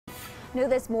New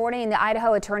this morning, the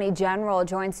Idaho Attorney General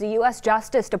joins the U.S.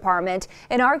 Justice Department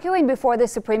in arguing before the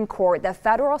Supreme Court that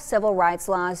federal civil rights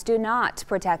laws do not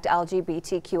protect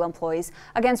LGBTQ employees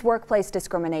against workplace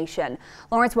discrimination.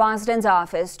 Lawrence Wasden's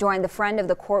office joined the Friend of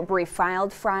the Court brief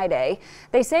filed Friday.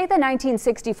 They say the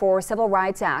 1964 Civil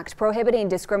Rights Act prohibiting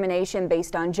discrimination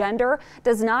based on gender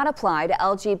does not apply to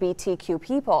LGBTQ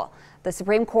people. The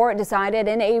Supreme Court decided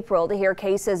in April to hear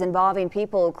cases involving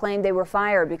people who claimed they were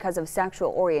fired because of sexual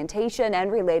orientation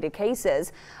and related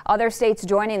cases. Other states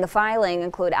joining the filing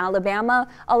include Alabama,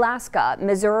 Alaska,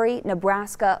 Missouri,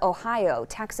 Nebraska, Ohio,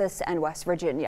 Texas, and West Virginia.